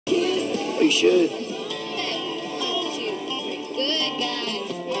should. Good, guys.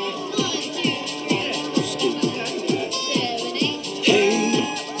 1, 2, 3. 7, 8. Hey,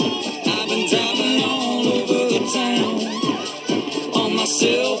 I've been driving all over the town on my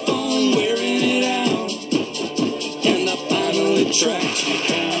cell phone, wearing it out, and I finally tracked you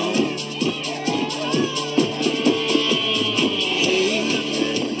down. Hey,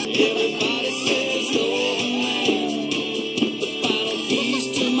 everybody says you're the man, the final piece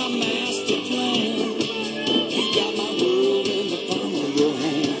to my master plan. You got my world in the palm of your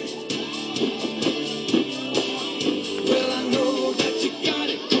hand. Well, I know that you got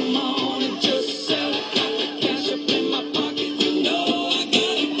it. Come on and just sell it. Got the cash up in my pocket. You know I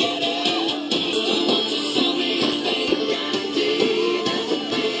gotta get it. I want you to sell me a fake ID. There's a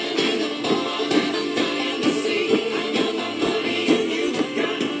man in the bar that I'm dying to see. I got my money and you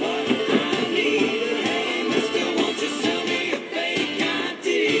got what I need. Hey, mister, won't you sell me a fake ID?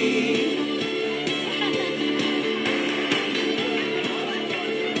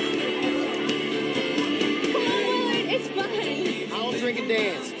 It's fine. I'll drink and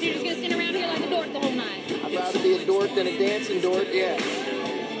dance. So you're just gonna stand around here like a dork the whole night. I'd rather be a dork than a dancing dork, yeah.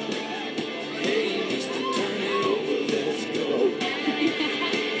 Hey, mister, turn it over. Let's go.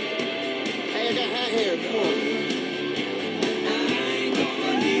 Hey, I got hat hair. Come on. I ain't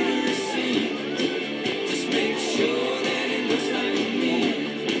gonna need a receipt. Just make sure that it looks like me.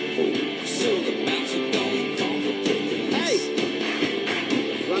 So the bouncer don't complicate things. Hey!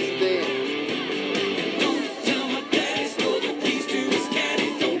 Let's dance. Don't tell my daddy stole the keys to his caddy.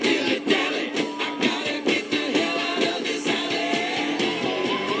 Don't dilly-dally. I gotta get the hell out of this alley.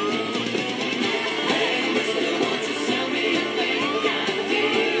 Hey, mister, won't you sell me a fake ID?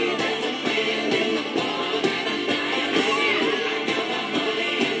 There's a man in the bar that I'm dying to see. I got my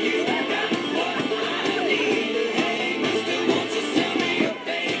money and you got what I need. Hey, mister, won't you sell me a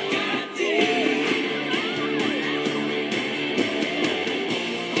fake ID?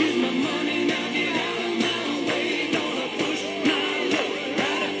 Here's my money, now get out of my way. Gonna push my luck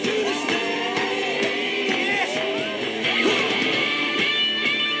right up to the stage.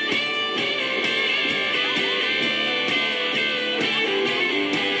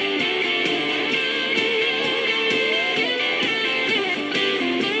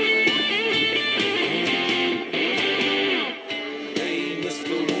 Hey,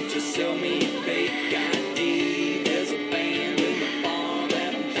 mister, won't you sell me a fake ID? There's a band in the bar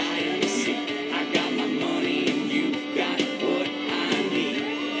that I'm dying to see. I got my money and you got what I need.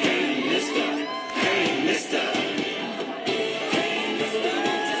 Hey, mister. Hey, mister. Hey, mister,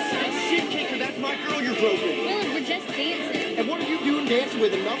 won't you sell me? Shit, kicker, that's my girl you're broken. Well, we're just dancing. And what are you doing dancing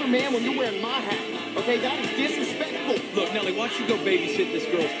with another man when you're wearing my hat? Okay, that is disrespectful. Look, Nelly, why don't you go babysit this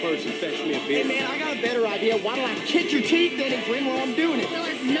girl's purse and fetch me a beer? Hey, man, I got a better idea. Why don't I kick your teeth in and grin while I'm doing it? Well,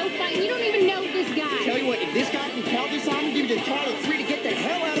 it's no fighting. You don't even know this guy. Tell you what, if this guy can count this, I'm gonna give you the count of 3 to get the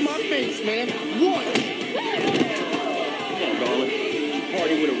hell out of my face, man. 1. Come on, darling. You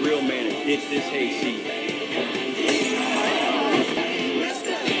party with a real man and ditch this hayseed.